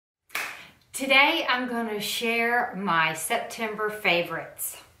Today I'm going to share my September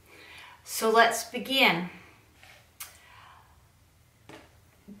favorites. So let's begin.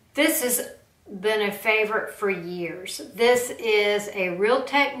 This has been a favorite for years. This is a Real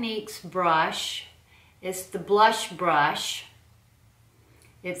Techniques brush. It's the blush brush.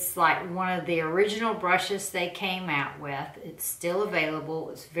 It's like one of the original brushes they came out with. It's still available.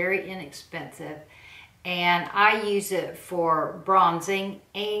 It's very inexpensive. And I use it for bronzing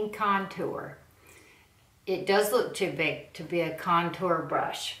and contour. It does look too big to be a contour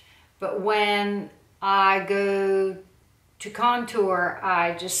brush. But when I go to contour,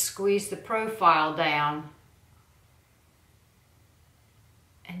 I just squeeze the profile down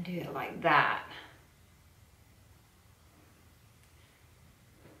and do it like that.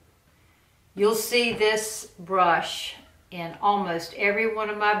 You'll see this brush in almost every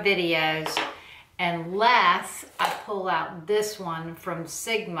one of my videos, unless I pull out this one from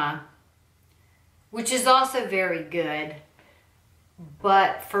Sigma, which is also very good,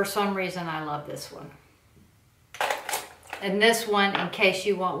 but for some reason I love this one. And this one, in case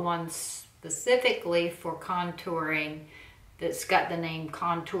you want one specifically for contouring that's got the name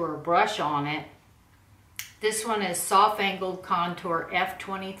Contour Brush on it, this one is Soft Angled Contour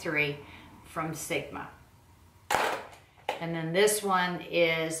F23 from Sigma. And then this one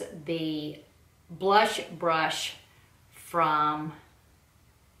is the Blush Brush from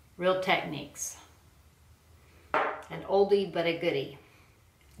Real Techniques. An oldie but a goodie.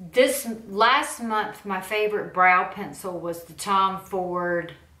 This last month, my favorite brow pencil was the Tom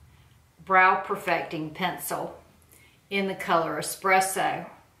Ford Brow Perfecting Pencil in the color Espresso.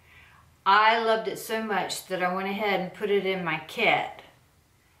 I loved it so much that I went ahead and put it in my kit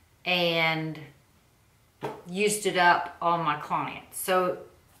and used it up on my clients. So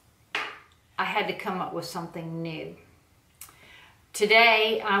I had to come up with something new.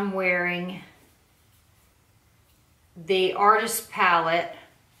 Today I'm wearing the Artist Palette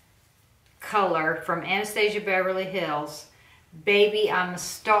color from Anastasia Beverly Hills, Baby I'm a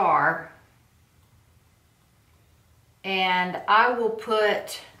Star. And I will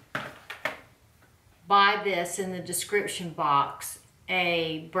buy this in the description box,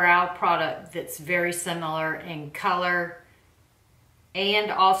 a brow product that's very similar in color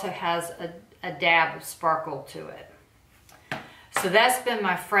and also has a dab of sparkle to it. So that's been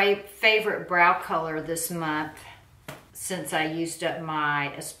my favorite brow color this month since I used up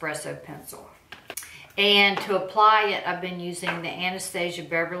my Espresso pencil. And to apply it, I've been using the Anastasia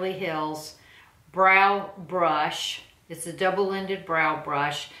Beverly Hills brow brush. It's a double-ended brow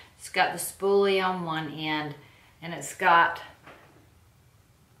brush. It's got the spoolie on one end and it's got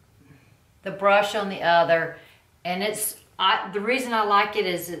the brush on the other, and the reason I like it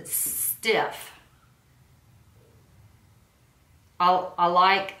is it's stiff. I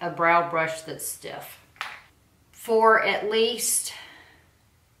like a brow brush that's stiff. For at least,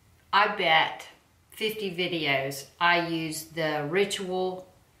 I bet, 50 videos, I used the Ritual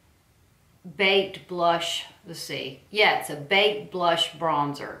Baked Blush, let's see, yeah, it's a Baked Blush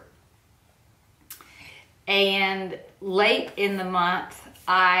Bronzer. And late in the month,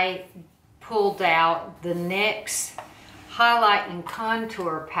 I pulled out the NYX Highlight and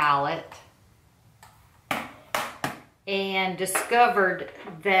Contour Palette and discovered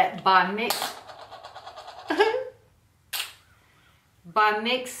that by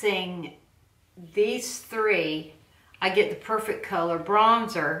mixing these three, I get the perfect color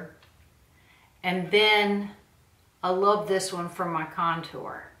bronzer. And then I love this one for my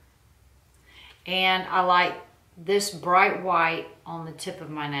contour. And I like this bright white on the tip of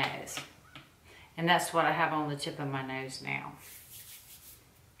my nose. And that's what I have on the tip of my nose now.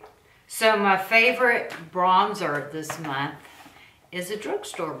 So my favorite bronzer this month is a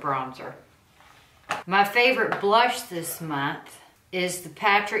drugstore bronzer. My favorite blush this month is the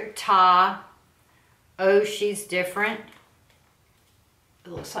Patrick Ta Oh She's Different.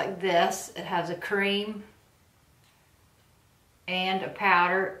 It looks like this. It has a cream and a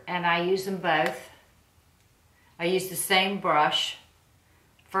powder, and I use them both. I use the same brush.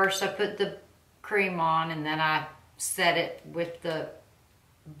 First I put the cream on and then I set it with the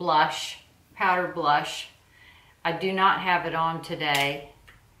blush, powder blush. I do not have it on today,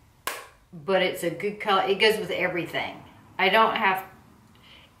 but it's a good color. It goes with everything. I don't have,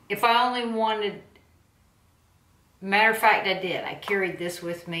 if I only wanted, matter of fact I did. I carried this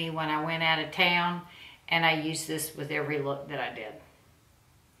with me when I went out of town and I used this with every look that I did.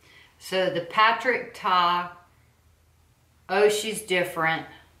 So the Patrick Ta Oh She's Different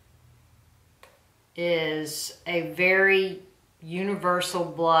is a very universal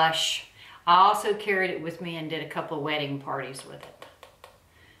blush. I also carried it with me and did a couple of wedding parties with it.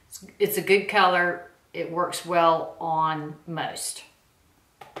 It's It's a good color. It works well on most.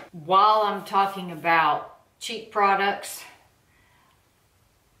 While I'm talking about cheap products,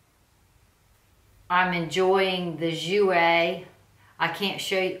 I'm enjoying the Jouer. I can't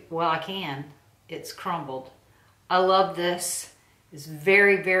show you, well I can. It's crumbled. I love this. It's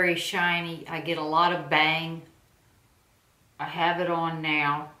very, very shiny. I get a lot of bang. I have it on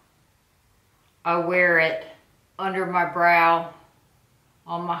now. I wear it under my brow,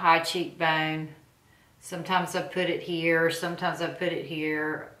 on my high cheekbone. Sometimes I put it here, sometimes I put it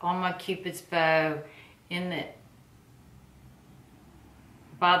here, on my Cupid's bow,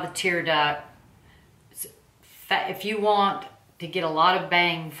 by the tear duct. If you want to get a lot of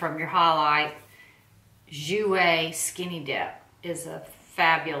bang from your highlight, Jouer Skinny Dip is a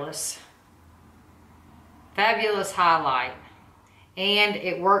fabulous highlight, and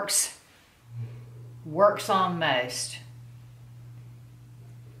it works on most.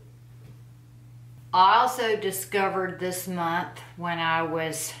 I also discovered this month, when I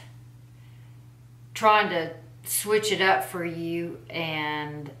was trying to switch it up for you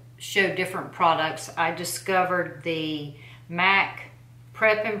and show different products, I discovered the MAC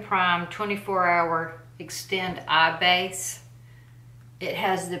Prep and Prime 24-hour Extend Eye Base. It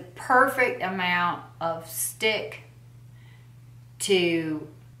has the perfect amount of stick to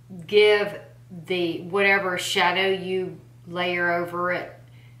give the whatever shadow you layer over it,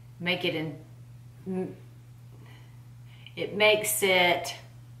 make it in. It makes the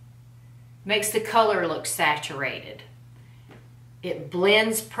color look saturated. It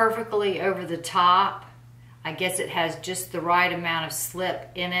blends perfectly over the top. I guess it has just the right amount of slip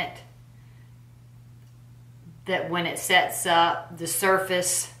in it that when it sets up, the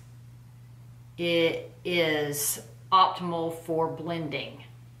surface, it is optimal for blending.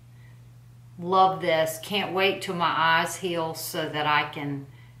 Love this. Can't wait till my eyes heal so that I can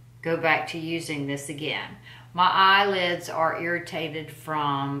go back to using this again. My eyelids are irritated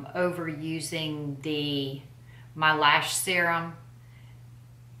from overusing my lash serum.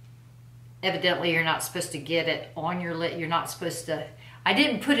 Evidently, you're not supposed to get it on your lid. You're not supposed to. I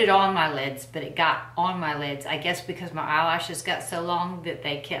didn't put it on my lids, but it got on my lids. I guess because my eyelashes got so long that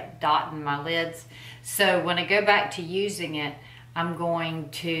they kept dotting my lids. So when I go back to using it, I'm going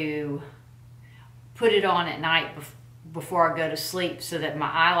to put it on at night before I go to sleep so that my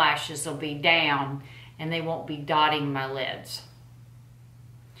eyelashes will be down and they won't be dotting my lids.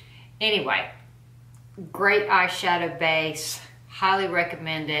 Anyway, great eyeshadow base. Highly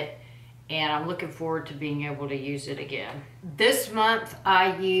recommend it. And I'm looking forward to being able to use it again. This month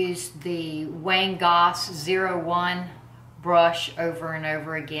I used the Wayne Goss 01 brush over and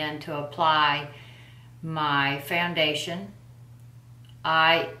over again to apply my foundation.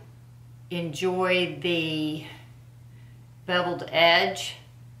 I enjoy the beveled edge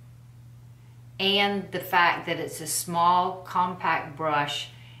and the fact that it's a small compact brush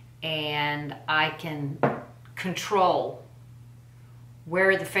and I can control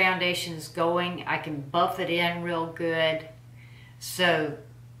where the foundation is going. I can buff it in real good so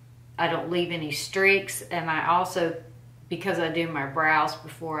I don't leave any streaks. And I also, because I do my brows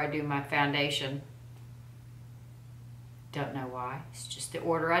before I do my foundation, don't know why, it's just the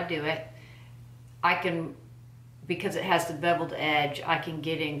order I do it, I can, because it has the beveled edge, I can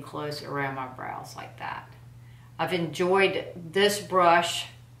get in close around my brows like that. I've enjoyed this brush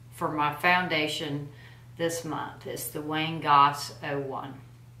for my foundation this month. It's the Wayne Goss 01.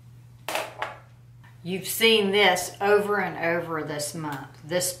 You've seen this over and over this month,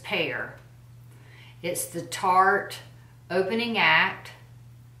 this pair. It's the Tarte Opening Act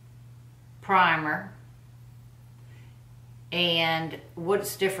primer. And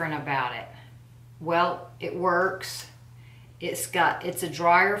what's different about it? Well, it works. It's a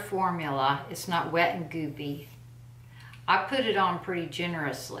drier formula. It's not wet and goopy. I put it on pretty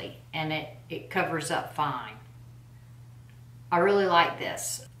generously and it covers up fine. I really like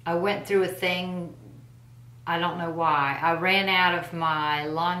this. I went through a thing, I don't know why. I ran out of my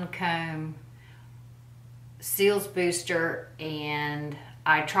Lancome Seals Booster and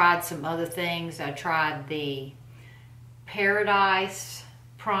I tried some other things. I tried the Paradise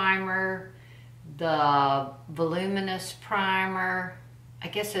Primer, the Voluminous Primer. I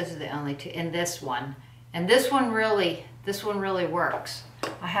guess those are the only two, and this one. And this one really works.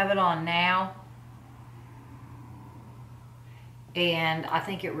 I have it on now, and I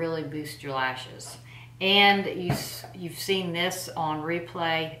think it really boosts your lashes. And you've seen this on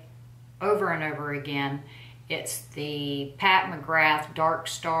replay over and over again. It's the Pat McGrath Dark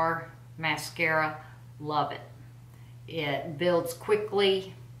Star Mascara. Love it. It builds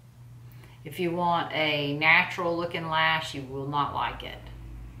quickly. If you want a natural looking lash, you will not like it.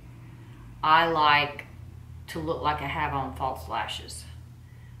 I like to look like I have on false lashes.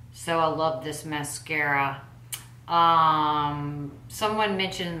 So I love this mascara. Someone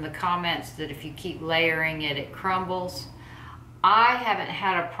mentioned in the comments that if you keep layering it, it crumbles. I haven't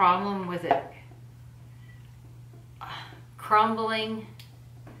had a problem with it crumbling.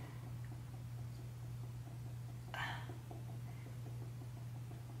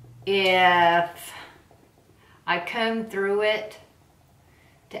 If I comb through it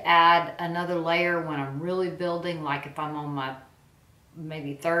to add another layer when I'm really building, like if I'm on my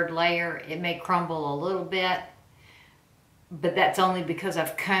maybe third layer, it may crumble a little bit, but that's only because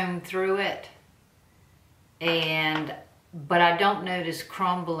I've combed through it. But I don't notice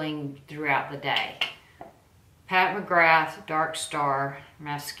crumbling throughout the day. Pat McGrath Dark Star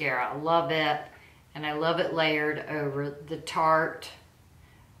mascara, I love it, and I love it layered over the Tarte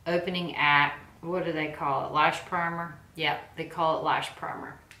Opening Act, what do they call it? Lash primer? Yeah, they call it lash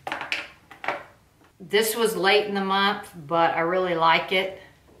primer. This was late in the month, but I really like it.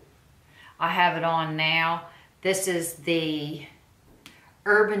 I have it on now. This is the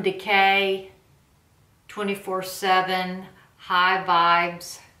Urban Decay 24/7 High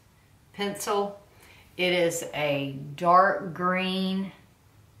Vibes pencil. It is a dark green,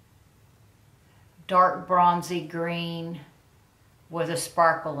 dark bronzy green with a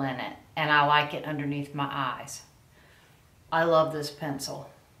sparkle in it, and I like it underneath my eyes. I love this pencil.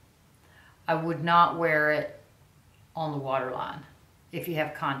 I would not wear it on the waterline if you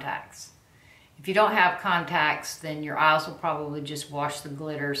have contacts. If you don't have contacts, then your eyes will probably just wash the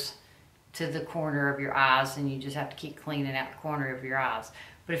glitters to the corner of your eyes, and you just have to keep cleaning out the corner of your eyes.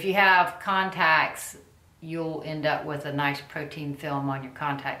 But if you have contacts, you'll end up with a nice protein film on your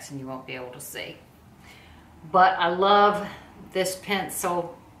contacts and you won't be able to see. But I love this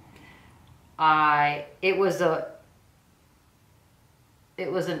pencil. It was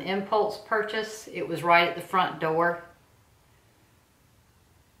an impulse purchase. It was right at the front door,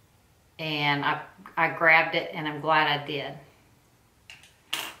 and I grabbed it, and I'm glad I did.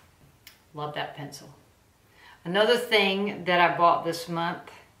 Love that pencil. Another thing that I bought this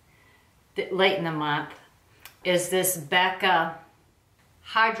month, late in the month, is this Becca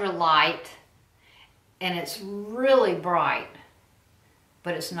Hydra light, and it's really bright,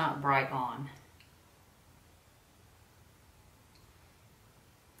 but it's not bright on.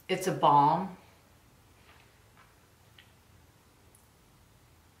 It's a balm.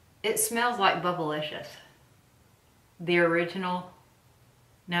 It smells like Bubblicious. The original,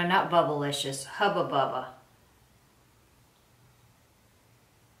 no, not Bubblicious, Hubba Bubba.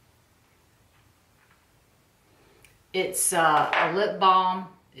 It's a lip balm.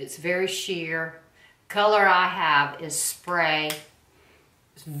 It's very sheer. Color I have is spray.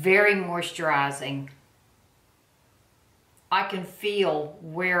 It's very moisturizing. I can feel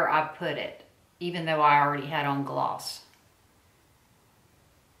where I put it, even though I already had on gloss.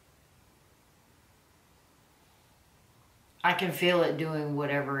 I can feel it doing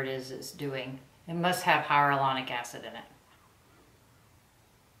whatever it is it's doing. It must have hyaluronic acid in it.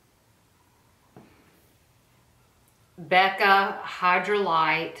 Becca Hydra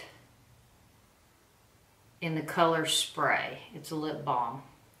Light in the color Spray. It's a lip balm.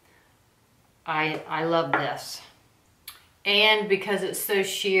 I love this. And because it's so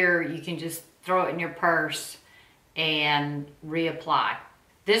sheer, you can just throw it in your purse and reapply.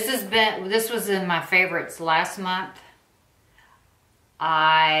 This was in my favorites last month.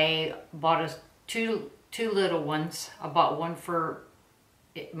 I bought two little ones. I bought one for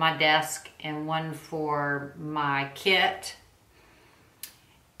my desk and one for my kit.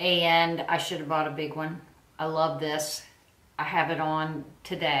 And I should have bought a big one. I love this. I have it on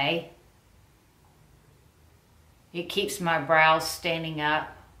today. It keeps my brows standing up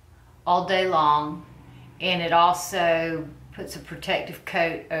all day long, and it also puts a protective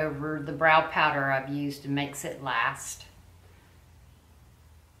coat over the brow powder I've used and makes it last.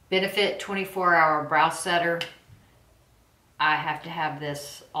 Benefit 24-hour brow setter. I have to have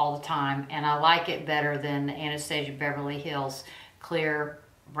this all the time, and I like it better than the Anastasia Beverly Hills Clear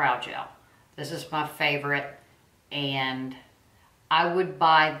Brow Gel. This is my favorite, and I would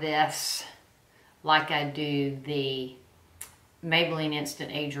buy this like I do the Maybelline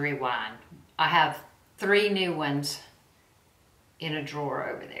Instant Age Rewind. I have 3 new ones in a drawer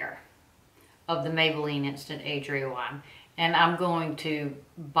over there of the Maybelline Instant Age Rewind. And I'm going to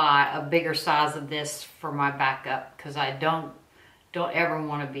buy a bigger size of this for my backup because I don't ever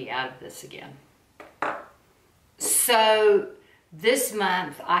want to be out of this again. So this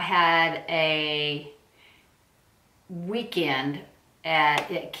month I had a weekend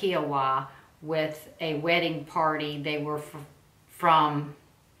at Kiowa with a wedding party. They were from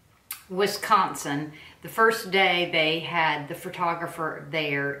Wisconsin. The first day they had the photographer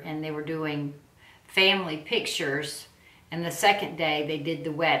there and they were doing family pictures, and the second day they did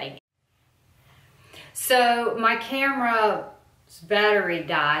the wedding. So my camera's battery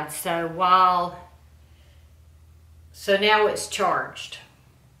died, so now it's charged.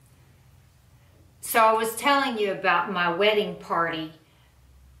 So I was telling you about my wedding party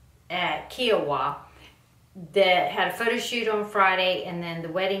at Kiowa that had a photo shoot on Friday and then the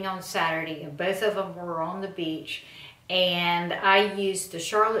wedding on Saturday, and both of them were on the beach. And I used the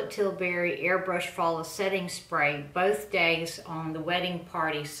Charlotte Tilbury Airbrush Flawless Setting Spray both days on the wedding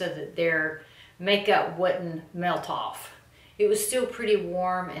party so that their makeup wouldn't melt off. It was still pretty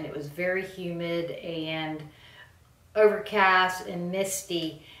warm and it was very humid and overcast and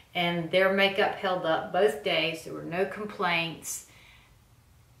misty, and their makeup held up both days. There were no complaints.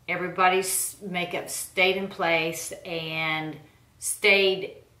 Everybody's makeup stayed in place and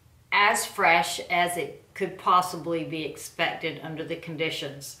stayed as fresh as it could possibly be expected under the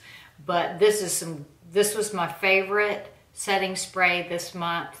conditions. But this was my favorite setting spray this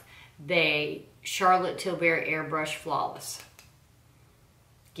month, the Charlotte Tilbury Airbrush Flawless.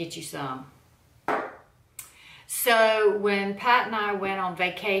 Get you some. So when Pat and I went on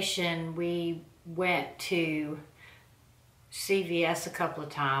vacation, we went to CVS a couple of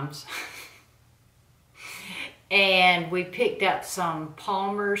times. And we picked up some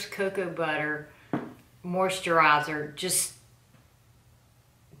Palmer's Cocoa Butter moisturizer just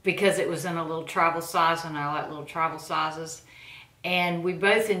because it was in a little travel size and I like little travel sizes. And we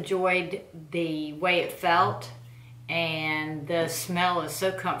both enjoyed the way it felt, and the smell is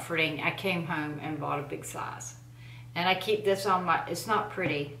so comforting. I came home and bought a big size. And I keep this on my, it's not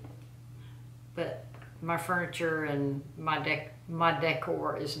pretty, but my furniture and my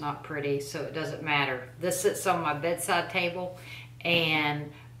decor is not pretty, so it doesn't matter. This sits on my bedside table,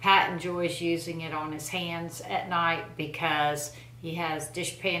 and Pat enjoys using it on his hands at night because he has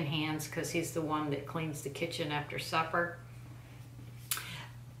dishpan hands, because he's the one that cleans the kitchen after supper.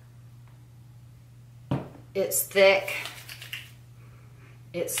 It's thick.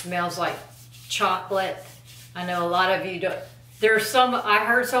 It smells like chocolate. I know a lot of you don't. There's some, I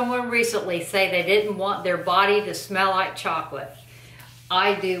heard someone recently say they didn't want their body to smell like chocolate.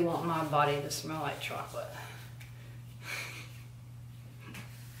 I do want my body to smell like chocolate.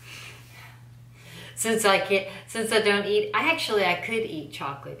 Since I don't eat, I could eat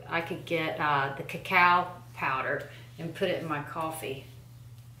chocolate. I could get the cacao powder and put it in my coffee.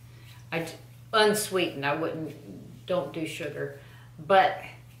 Unsweetened, don't do sugar, but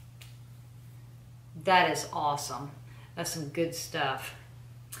that is awesome. That's some good stuff.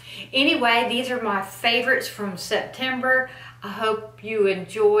 Anyway, these are my favorites from September. I hope you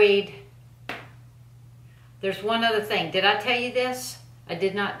enjoyed. There's one other thing. Did I tell you this? I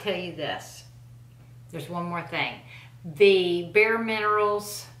did not tell you this. There's one more thing. The Bare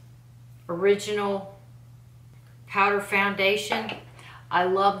Minerals Original Powder Foundation. I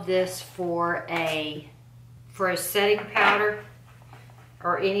love this for a setting powder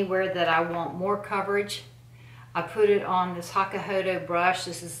or anywhere that I want more coverage. I put it on this Hakuhodo brush.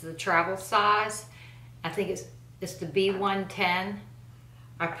 This is the travel size. I think it's the B110.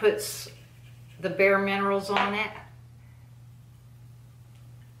 I put the Bare Minerals on it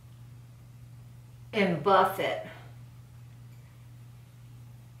and buff it.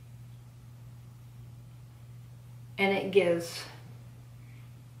 And it gives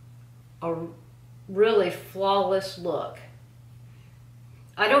a really flawless look.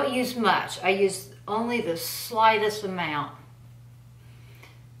 I don't use much. I use only the slightest amount.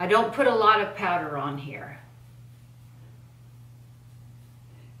 I don't put a lot of powder on here.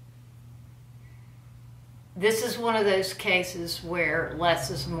 This is one of those cases where less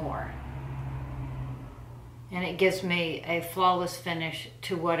is more. And it gives me a flawless finish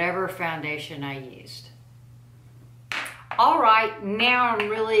to whatever foundation I used. All right, now I'm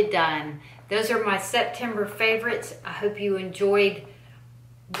really done. Those are my September favorites. I hope you enjoyed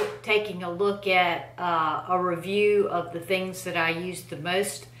taking a look at a review of the things that I used the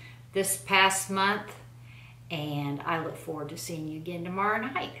most this past month. And I look forward to seeing you again tomorrow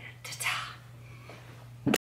night. Ta-ta.